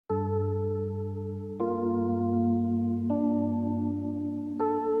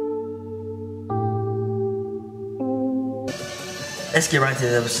Let's get right to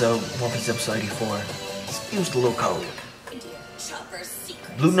the episode. One Piece episode 84. Let's use the little code.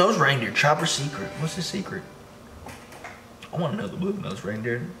 Blue Nose Reindeer, Chopper's secret. What's his secret? I want to know the Blue Nose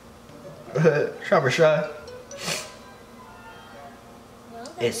Reindeer. Chopper shy.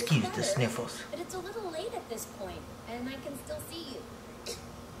 Well, Excuse the sniffles. But it's a little late at this point, and I can still see you.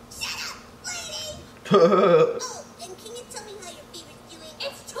 Shut up, lady! Oh, and can you tell me how your fever's doing?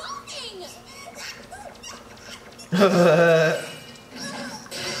 It's talking!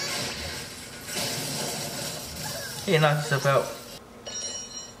 He knocked himself out.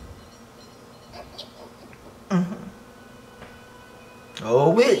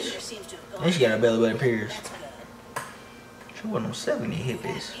 Oh, witch. And she got a belly button pierced. She wasn't on 70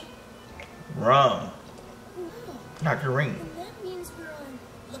 hippies. Wrong. Not the ring. And that means we're on...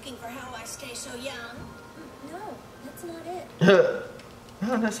 Looking for how I stay so young? No, that's not it.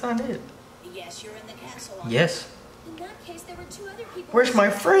 No, that's not it. Yes, you're in the castle. Yes. In that case, there were two other people... Where's my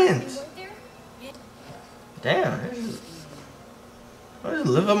friends? Weren't there? Damn. I just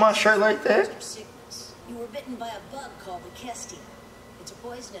live on my shirt like that. Sickness. You were bitten by a bug called the Kestia. It's a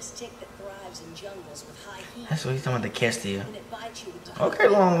poisonous tick that thrives in jungles with high heat. That's what he's talking about, the Kestia. When it bites you, it Okay,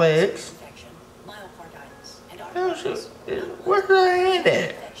 long legs. infection, myocarditis, and Oh, arthritis. shit. Where's her hand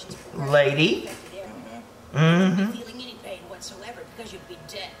at? Lady. Mm-hmm. Feeling any pain whatsoever because you'd be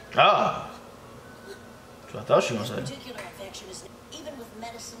dead. Ah. That's what I thought she was This going to say. particular infection is even with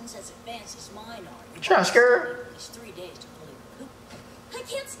medicines as advanced as mine are. You trying to scare her? It's 3 days to fully recoup. I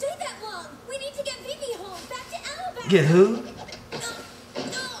can't stay that long. We need to get Vivi home, back to Alabama. Get who? No.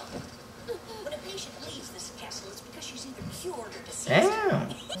 When a patient leaves this castle, it's because she's either cured or deceased. Damn.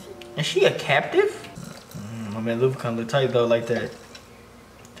 Is she a captive? I mean, Luffy kind of look tight though, like that.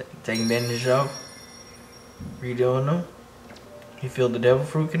 Taking bandage off. Redoing them. You feel the devil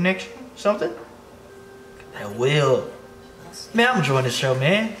fruit connection? Something? That will. Man, I'm enjoying this show,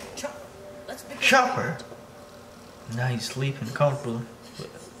 man. Let's begin. Chopper. Now he's sleeping comfortably.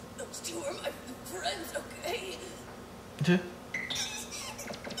 Those two are my friends, okay?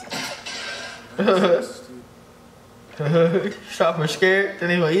 Chopper scared? Then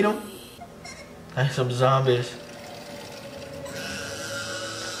he gonna eat him? Like some zombies.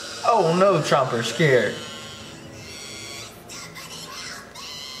 Oh no, Chopper scared.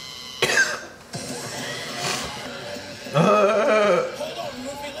 Hold on,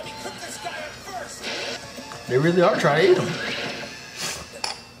 Luffy, let me cook this guy up first. They really are trying to eat him.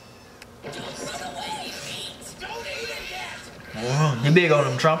 Don't run away, Pete! Don't eat it yet. You big on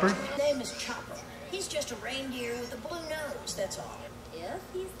him, Chopper? His name is Chopper. He's just a reindeer with a blue nose, that's all. If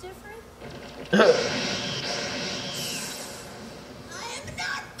he's different? I am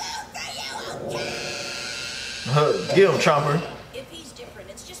not food for you, okay? Get him, Chopper. If he's different,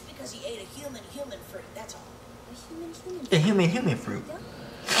 it's just because he ate a human fruit, that's all. A human. A human fruit.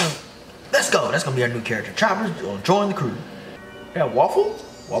 Let's go. That's gonna be our new character. Chopper's gonna join the crew. Yeah, Waffle?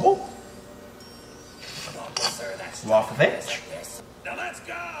 Wobble? Come on, sir, that's Waffle fetch. now let's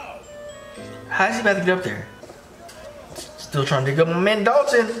go. How's he about to get up there? Still trying to dig up my man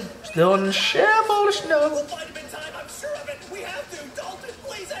Dalton. Still in the shamble of snow. We'll find him in time, I'm sure of it. We have to. Dalton,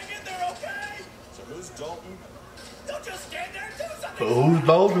 please hang in there, okay? So who's Dalton? Don't just stand there, do something. Who's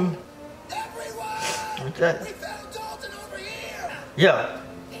Dalton? Everyone! What's that? We found Dalton over here. Yeah.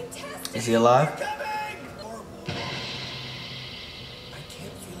 Fantastic. Is he alive? Coming! Horrible. I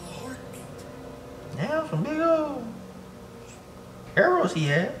can't feel a heartbeat. Yeah, some big old arrows he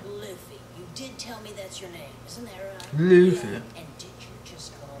had. Luffy, you did tell me that's your name, isn't that right? Luffy. And did you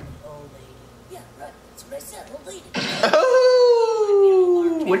just call me old lady? Yeah, right, that's what I said, old lady.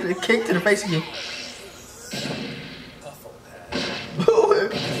 Oh! What did it kick to the face again? Puffle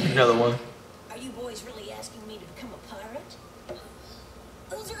pad. Another one. Are you boys really asking me to become a pirate?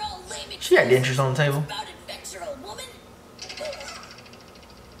 Those are all lame She had dentures on the table. about it, vex her old woman.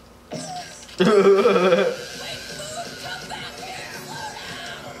 Come back here, slow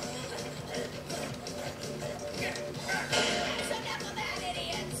down. Some of that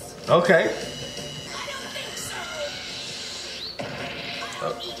idiots. Okay. I don't think so.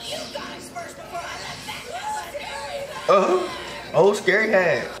 I'll eat you guys first before I let that happen. Oh, scary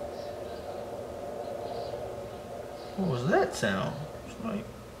hat. What was that sound? It's like,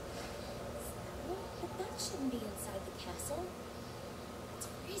 But that shouldn't be inside the castle. It's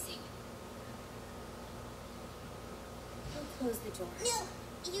freezing. I'll close the door. No,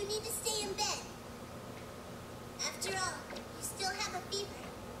 you need to stay in bed. After all, you still have a fever.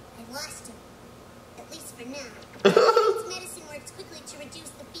 I lost him. At least for now. This medicine works quickly to reduce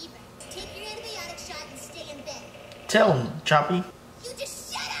the fever. Take your antibiotic shot and stay in bed. tell him, Choppy. You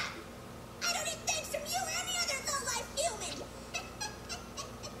just shut up! I don't need thanks from you or any other low-life human!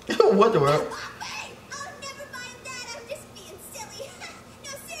 What the world? Hey, oh, never mind that. I'm just being silly.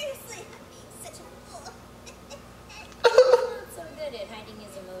 No, seriously, I'm being such a fool. Not so good at hiding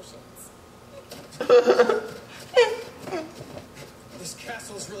his emotions. This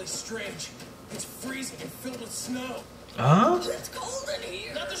castle is really strange. It's freezing and filled with snow. Huh? It's cold in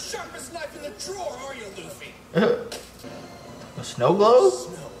here. Not the sharpest knife in the drawer, are you, Luffy? A snow globe?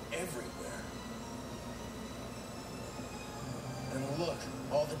 Snow everywhere. And look,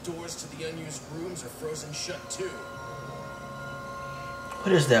 all the doors to the unused rooms are frozen shut too.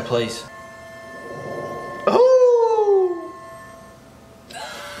 What is that place? Oh!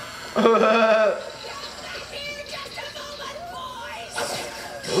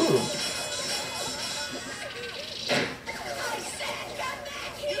 Ooh.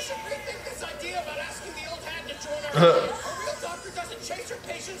 You should rethink this idea about asking the old hag to join our team. A real doctor doesn't chase her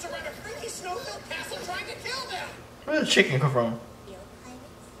patients around a freaky snow-filled castle trying to kill them. Where did the chicken come from? Real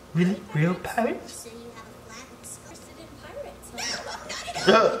pirates? Really? Real pirates? So you have a flag with skulls? Interested in pirates, huh? No, not at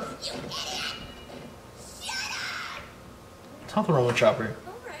all. Uh, You idiot! Shut up! Something wrong with Chopper.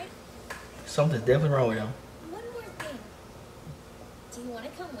 Alright, Something's definitely wrong with him. one more thing. Do you want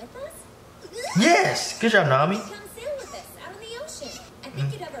to come with us? Yes! Good job, Nami. Come sail with us out on the ocean. I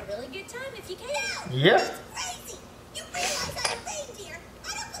think you'd have a really good time if you came. Yeah. Crazy! You realize I'm a reindeer?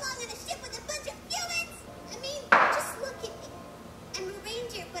 I don't belong on a ship with a bunch of humans! I mean, just look at me. I'm a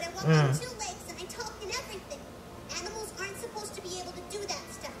reindeer, but I walk on 2 legs and I talk and everything. Animals aren't supposed to be able to do that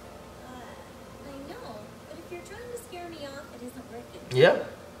stuff. I know, but if you're trying to scare me off, it isn't worth it. Yep.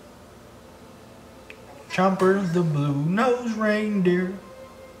 Chomper the blue-nosed reindeer.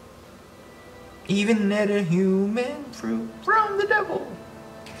 Even at a human fruit from the devil.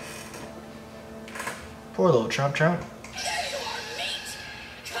 Poor little Chomp Chomp.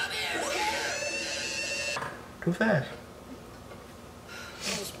 Too fast.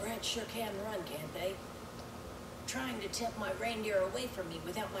 Those brats sure can run, can't they? Trying to tempt my reindeer away from me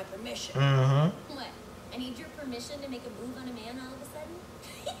without my permission. Mm-hmm. What? I need your permission to make a move on a man all of a sudden?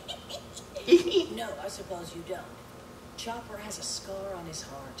 No, I suppose you don't. Chopper has a scar on his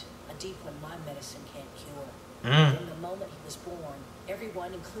heart, a deep one my medicine can't cure. From the moment he was born,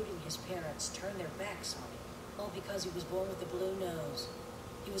 everyone, including his parents, turned their backs on him. All because he was born with a blue nose.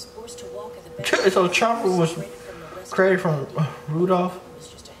 He was forced to walk at the back. So Chopper was created from Rudolph? He was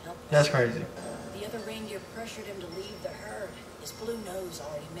just a helpless. That's crazy. The other reindeer pressured him to leave the herd. His blue nose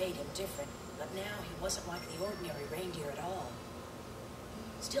already made him different, but now he wasn't like the ordinary reindeer at all.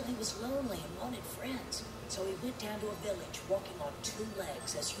 Still, he was lonely and wanted friends, so he went down to a village, walking on 2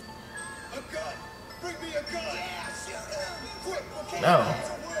 legs as you... A gun! Bring me a gun! Yeah, shoot him! Quick, before No. he runs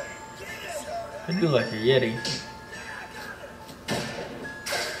away! Get him! They do like a Yeti.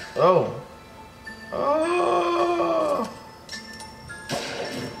 Oh. Oh.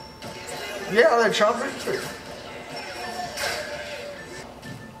 Yeah, that Chopper.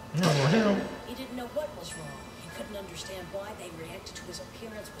 No, gonna hit him. He didn't know what was wrong. He couldn't understand why they reacted to his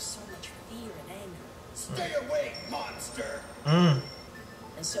appearance with so much fear and anger. Stay away, monster! Mm.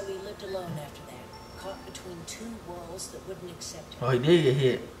 And so he lived alone after that, caught between 2 worlds that wouldn't accept him. Oh, he did get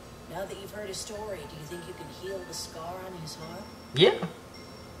hit. Now that you've heard his story, do you think you can heal the scar on his heart? Yeah.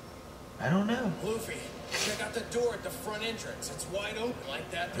 I don't know. Luffy, check out the door at the front entrance. It's wide open like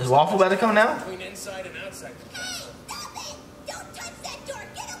that. Is Waffle about to come now? Between inside and outside the castle. Stop it! Don't touch that door!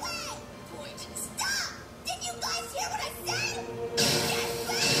 Get away! Point. Stop! Did you guys hear what I said?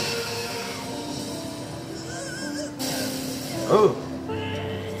 Oh.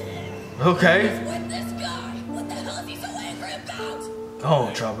 Okay. With this guy! What the hell is he so angry about?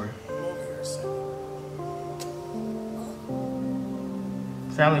 Oh, Chopper. Come over here a second.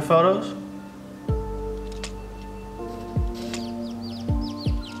 Family photos?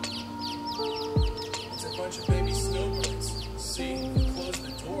 It's a bunch of baby snowbirds. See, if you close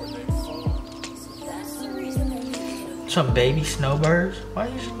the door, they'd fall. That's the reason they're leaving. Some baby snowbirds? Why are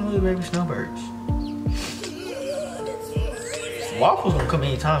you just gonna leave baby snowbirds? Waffle's gonna come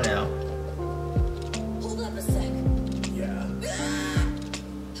anytime now. Hold up a sec. Yeah.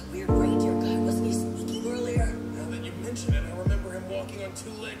 That weird reindeer guy, wasn't he sneaking earlier? Now that you mention it, I remember him walking on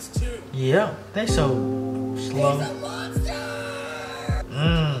 2 legs too. Yeah, they so He's slow. a monster!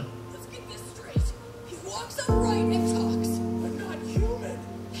 Let's get this straight. He walks upright and talks. But not human.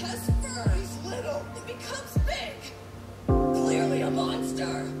 Has fur. He's little. He becomes big. Clearly a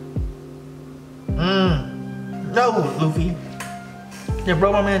monster. No, Luffy. They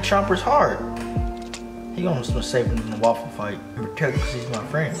broke my man Chomper's heart. He almost was saving him in the Waffle fight. And protect him because he's my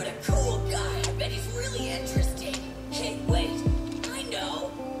friend. What a cool guy. I bet he's really interesting. Hey, wait. I know.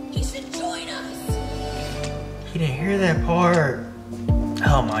 He should join us. He didn't hear that part.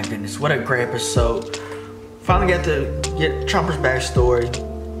 Oh my goodness, what a great episode. Finally got to get Chomper's backstory.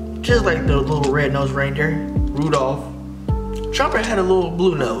 Just like the little red-nosed reindeer, Rudolph. Chomper had a little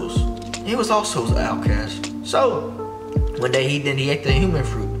blue nose. He was also an outcast. So, one day he ate the human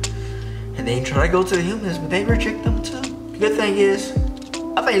fruit. And then he tried to go to the humans, but they reject them too. The good thing is,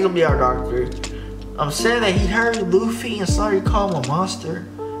 I think he's gonna be our doctor. I'm saying that he heard Luffy and started calling him a monster.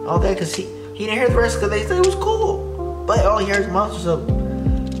 All that, because he didn't hear the rest because they said it was cool. But all he heard is monsters, so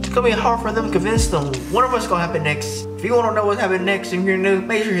it's gonna be hard for them to convince them. What of what's gonna happen next. If you wanna know what's happening next and you're new,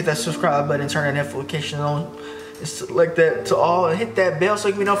 make sure you hit that subscribe button, turn that notification on. It's like that to all, and hit that bell so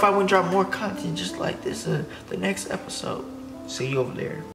you can be notified when we drop more content just like this the next episode. See you over there.